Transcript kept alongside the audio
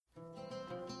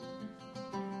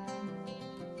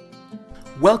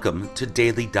Welcome to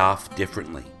Daily Daf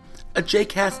Differently, a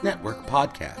JCast Network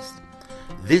podcast.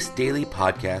 This daily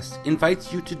podcast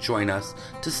invites you to join us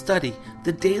to study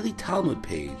the daily Talmud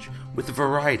page with a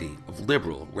variety of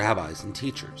liberal rabbis and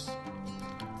teachers.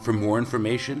 For more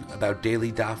information about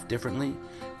Daily Daf Differently,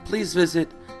 please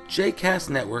visit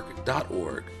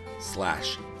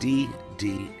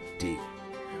jcastnetwork.org/DDD.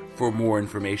 For more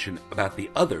information about the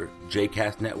other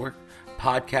JCast Network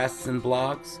podcasts and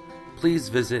blogs, please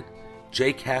visit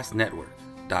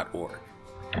jcastnetwork.org.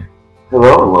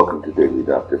 Hello and welcome to Daily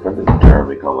Daf Different. It's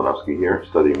Jeremy Kolonovsky here,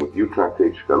 studying with you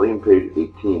Tractate Shkalim, page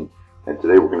 18. And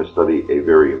today we're going to study a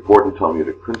very important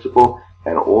Talmudic principle,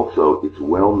 and also its the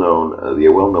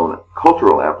well-known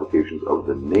cultural applications of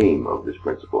the name of this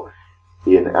principle.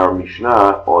 In our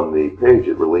Mishnah on the page,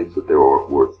 it relates that there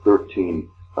were 13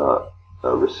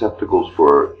 receptacles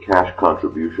for cash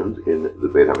contributions in the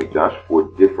Beit HaMikdash for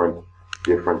different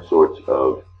sorts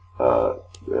of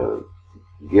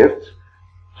gifts.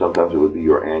 Sometimes it would be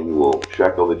your annual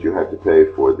shekel that you had to pay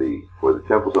for the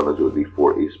temple. Sometimes it would be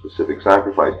for a specific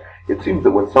sacrifice. It seems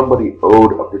that when somebody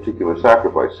owed a particular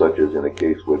sacrifice, such as in a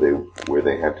case where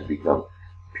they had to become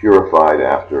purified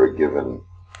after a given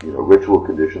ritual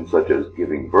condition, such as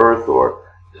giving birth or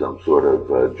some sort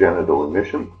of genital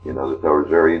emission, the Torah is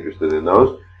very interested in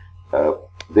those.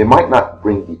 They might not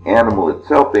bring the animal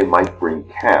itself. They might bring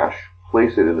cash,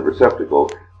 place it in the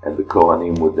receptacle, and the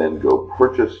Kohanim would then go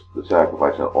purchase the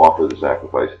sacrifice and offer the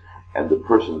sacrifice, and the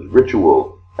person's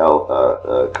ritual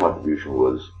contribution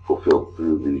was fulfilled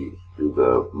through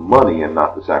the money and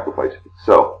not the sacrifice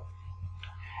itself.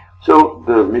 So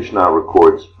the Mishnah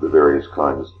records the various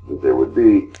kinds that there would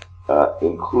be,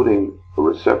 including a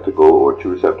receptacle or two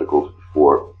receptacles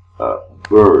for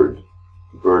bird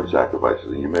sacrifices.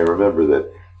 And you may remember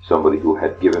that somebody who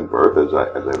had given birth, as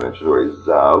I mentioned, or a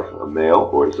zav, a male,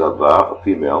 or a zava, a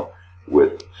female,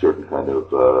 with certain kind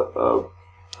of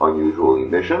unusual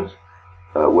emissions,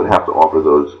 would have to offer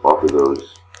those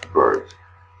birds.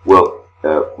 Well,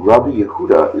 Rabbi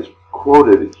Yehuda is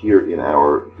quoted here in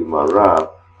our Gemara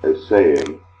as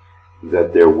saying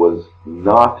that there was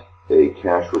not a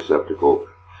cash receptacle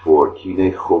for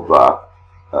kinei chova,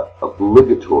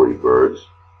 obligatory bird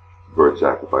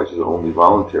sacrifices, only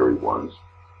voluntary ones.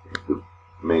 The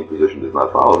main position does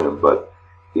not follow him, but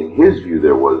in his view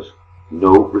there was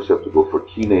no receptacle for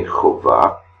kinei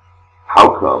chova. How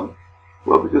come?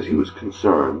 Well, because he was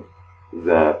concerned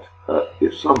that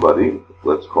if somebody,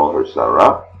 let's call her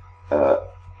Sarah,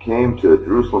 came to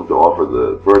Jerusalem to offer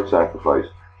the bird sacrifice,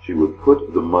 she would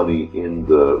put the money in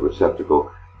the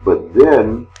receptacle, but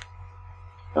then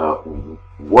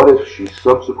what if she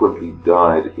subsequently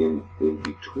died in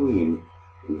between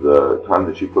the time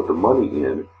that she put the money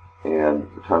in and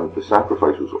the time that the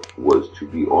sacrifice was to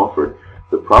be offered?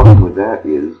 The problem with that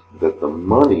is that the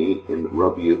money in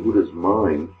Rabbi Yehuda's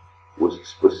mind was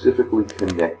specifically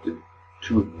connected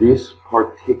to this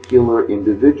particular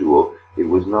individual. It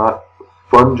was not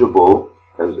fungible,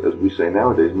 as we say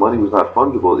nowadays. Money was not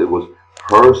fungible. It was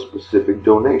her specific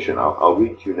donation. I'll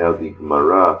read to you now the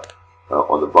Gemara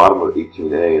on the bottom of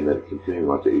 18a and then continuing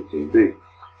on to 18b.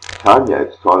 Tanya,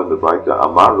 it's taught in the Braita,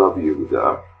 Amar Rabbi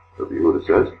Yehuda. Rabbi Yehuda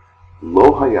says,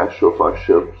 Lo haya shofar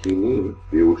shel kinim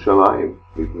b'Yerushalayim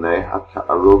mipnei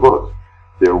ha'ta'arovot.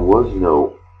 There was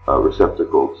no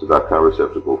tzedakah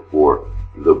receptacle for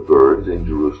the birds in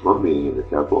Jerusalem, meaning in the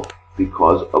temple,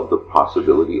 because of the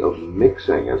possibility of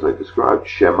mixing, as I described,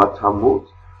 shema tamut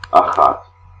achat,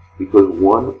 because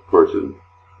one person,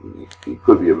 he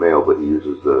could be a male, but he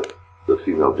uses the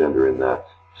female gender in that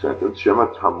sentence, shema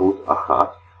tamut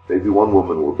achat, maybe one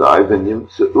woman will die,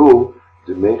 v'nimtzeu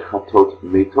d'mei chatot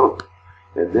meitot,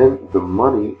 and then the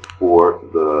money for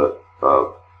the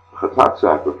chatat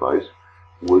sacrifice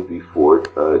would be for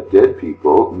dead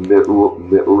people,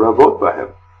 me'uravot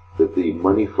bahem, that the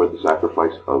money for the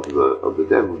sacrifice of the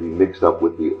dead would be mixed up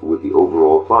with the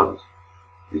overall funds.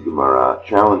 The Gemara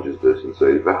challenges this and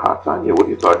says, "V'hatanya, what are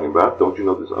you talking about? Don't you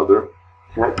know this other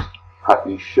text?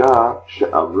 Ha'isha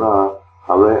she'amra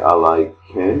hare alai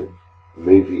ken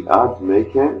mevi'ad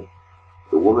meken."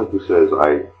 The woman who says,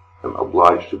 "I am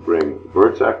obliged to bring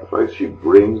bird sacrifice," she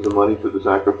brings the money for the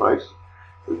sacrifice.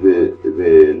 The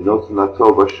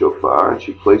notnato v'shofar, and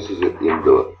she places it in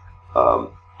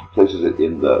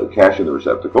the cash in the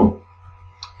receptacle.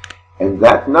 And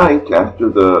that night, after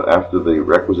the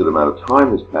requisite amount of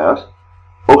time has passed,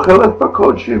 ochelet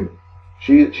bakodshim,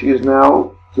 she is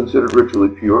now considered ritually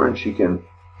pure, and she can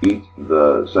eat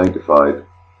the sanctified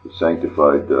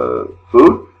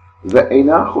food.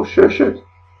 Ve'ena chosheshet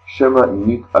shema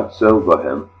nit'atzel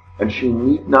bahem, and she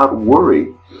need not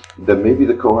worry that maybe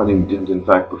the Kohanim didn't in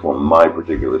fact perform my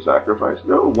particular sacrifice.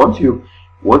 No, once you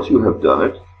have done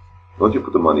it, once you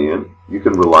put the money in, you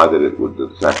can rely that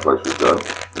the sacrifice was done.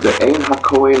 The ein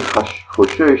hakohen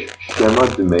choshesh shema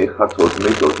demei chatos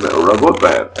metos me'oravot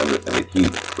b'han. And the key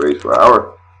phrase for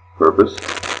our purpose,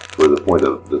 for the point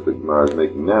that the Gemara is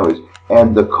making now, is,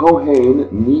 and the Kohen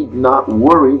need not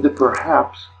worry that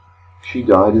perhaps she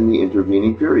died in the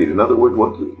intervening period. In other words,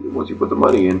 once you put the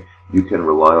money in, you can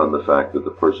rely on the fact that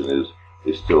the person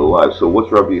is still alive. So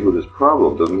what's Rabbi Yehuda's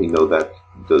problem? Doesn't he know that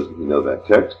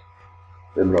text?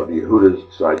 Then Rabbi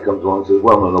Yehuda's side comes along and says,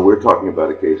 well, no, we're talking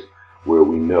about a case where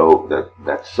we know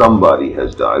that somebody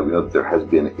has died. We know that there has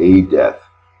been a death.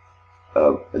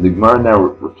 And the Gemara now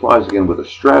replies again with a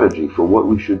strategy for what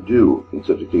we should do in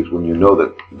such a case when you know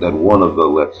that one of the,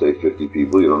 let's say, 50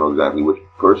 people, you don't know exactly which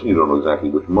person, you don't know exactly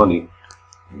which money,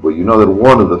 but you know that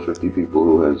one of the 50 people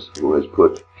who has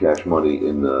put cash money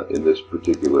in this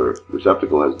particular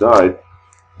receptacle has died.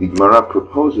 The Gemara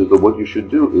proposes that what you should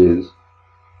do is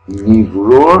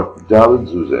Nivror Daled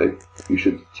Zuzeh. You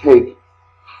should take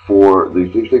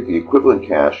the equivalent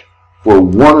cash for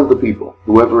one of the people,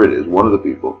 whoever it is, one of the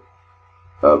people.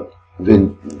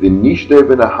 V'nishde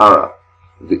v'nahara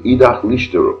v'idach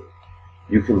lishteru.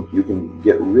 You can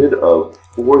get rid of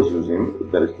 4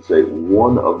 zuzim, that is to say,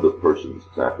 one of the person's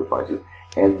sacrifices,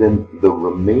 and then the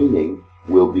remaining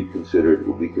will be considered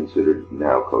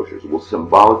now kosher. So we'll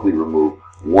symbolically remove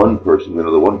one person.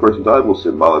 The one person died, we'll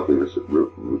symbolically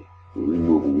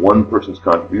remove one person's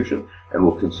contribution, and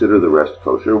we'll consider the rest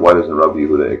kosher. Why doesn't Rabbi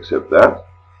Yehuda accept that?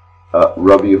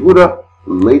 Rabbi Yehuda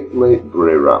late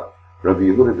brera. Rabbi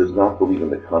Yehuda does not believe in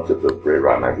the concept of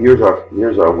brera. Now here's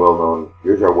our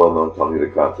well-known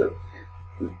Talmudic concept.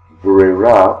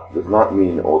 Brera does not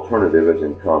mean alternative as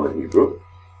in common Hebrew.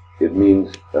 It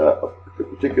means a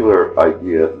particular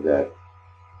idea that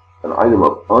an item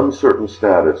of uncertain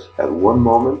status at one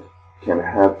moment can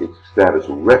have its status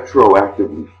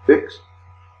retroactively fixed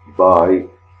by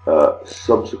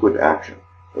subsequent action.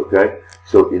 Okay?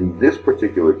 So in this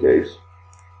particular case,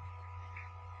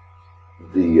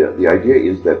 the idea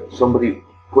is that somebody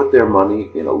put their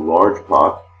money in a large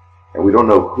pot, and we don't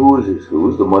know whose is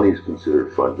whose. The money is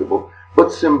considered fungible,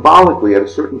 but symbolically, at a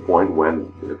certain point,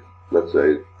 when let's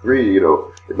say at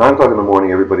 9 o'clock in the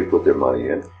morning, everybody put their money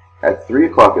in. At 3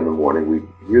 o'clock in the morning, we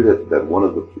hear that one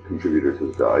of the contributors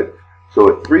has died. So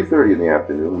at 3:30 in the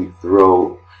afternoon, we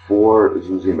throw 4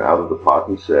 zuzim out of the pot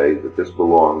and say that this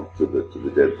belongs to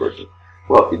the dead person.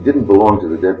 Well, it didn't belong to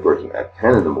the dead person at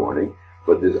 10 in the morning.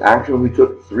 But this action we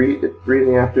took at 3 in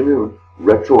the afternoon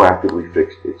retroactively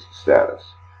fixed its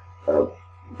status.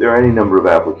 There are any number of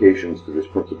applications to this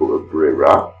principle of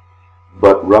brera,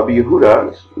 but Rabbi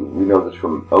Yehuda, we know this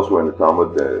from elsewhere in the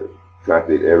Talmud, the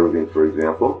tractate Eruvin, for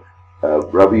example,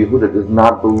 Rabbi Yehuda does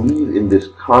not believe in this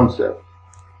concept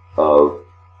of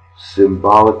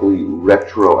symbolically,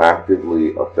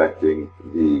 retroactively affecting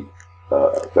the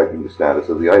status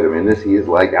of the item. In this, he is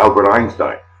like Albert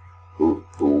Einstein, who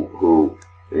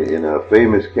in a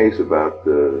famous case about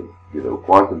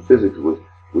quantum physics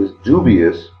was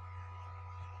dubious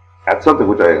at something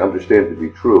which I understand to be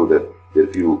true, that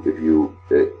if you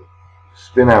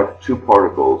spin out 2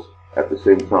 particles at the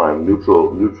same time,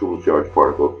 neutral charged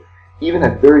particles, even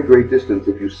at very great distance,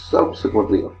 if you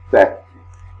subsequently affect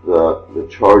the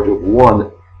charge of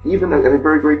one, even at a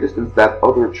very great distance, the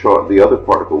other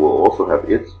particle will also have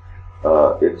its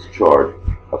charge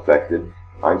affected.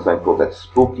 Einstein called that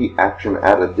spooky action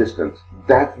at a distance.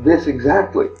 That's this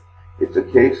exactly. It's a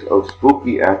case of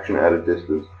spooky action at a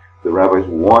distance. The rabbis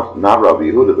want, not Rabbi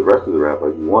Yehuda, the rest of the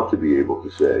rabbis want to be able to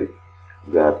say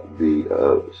that the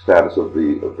status of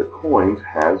the coins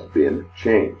has been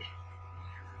changed.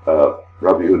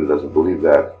 Rabbi Yehuda doesn't believe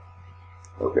that.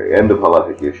 Okay, end of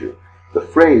halakhic issue. The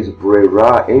phrase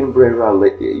brera, ein brera,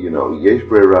 yesh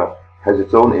brera, has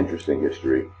its own interesting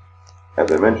history. As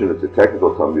I mentioned, it's a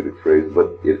technical Talmudic phrase,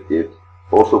 but it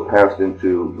also passed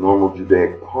into normal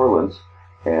Judaic parlance.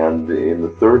 And in the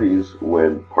 30s,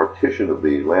 when partition of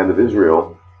the land of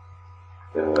Israel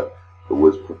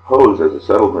was proposed as a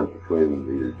settlement between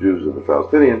the Jews and the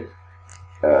Palestinians,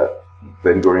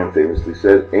 Ben Gurion famously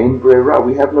said, "Ein brera,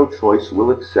 we have no choice,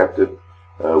 we'll accept it.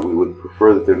 We would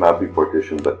prefer that there not be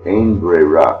partition, but ein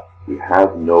brera, we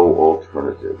have no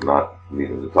alternative." Not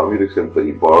meaning the Talmudic sense, but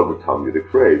he borrowed the Talmudic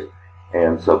phrase.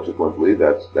 And subsequently,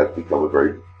 that's become a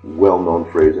very well-known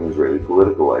phrase in Israeli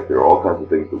political life. There are all kinds of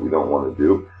things that we don't want to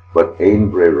do, but ein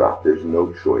brera, there's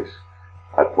no choice.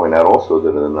 I'd point out also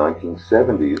that in the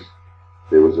 1970s,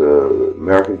 there was an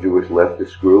American Jewish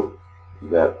leftist group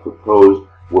that proposed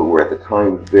what were at the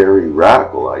time very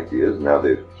radical ideas. Now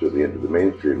they've certainly entered the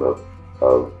mainstream of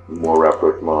more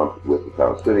rapprochement with the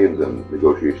Palestinians and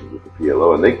negotiations with the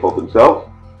PLO, and they called themselves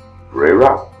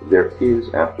B'reira. There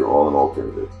is, after all, an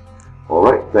alternative. All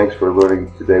right, thanks for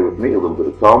learning today with me a little bit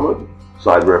of Talmud,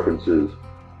 side references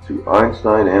to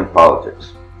Einstein and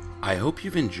politics. I hope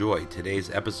you've enjoyed today's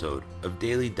episode of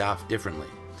Daily Daf Differently,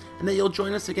 and that you'll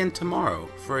join us again tomorrow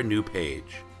for a new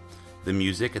page. The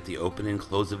music at the open and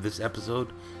close of this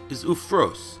episode is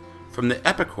Ufros from the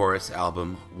Epichorus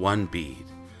album One Bead,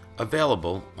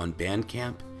 available on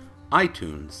Bandcamp,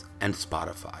 iTunes, and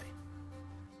Spotify.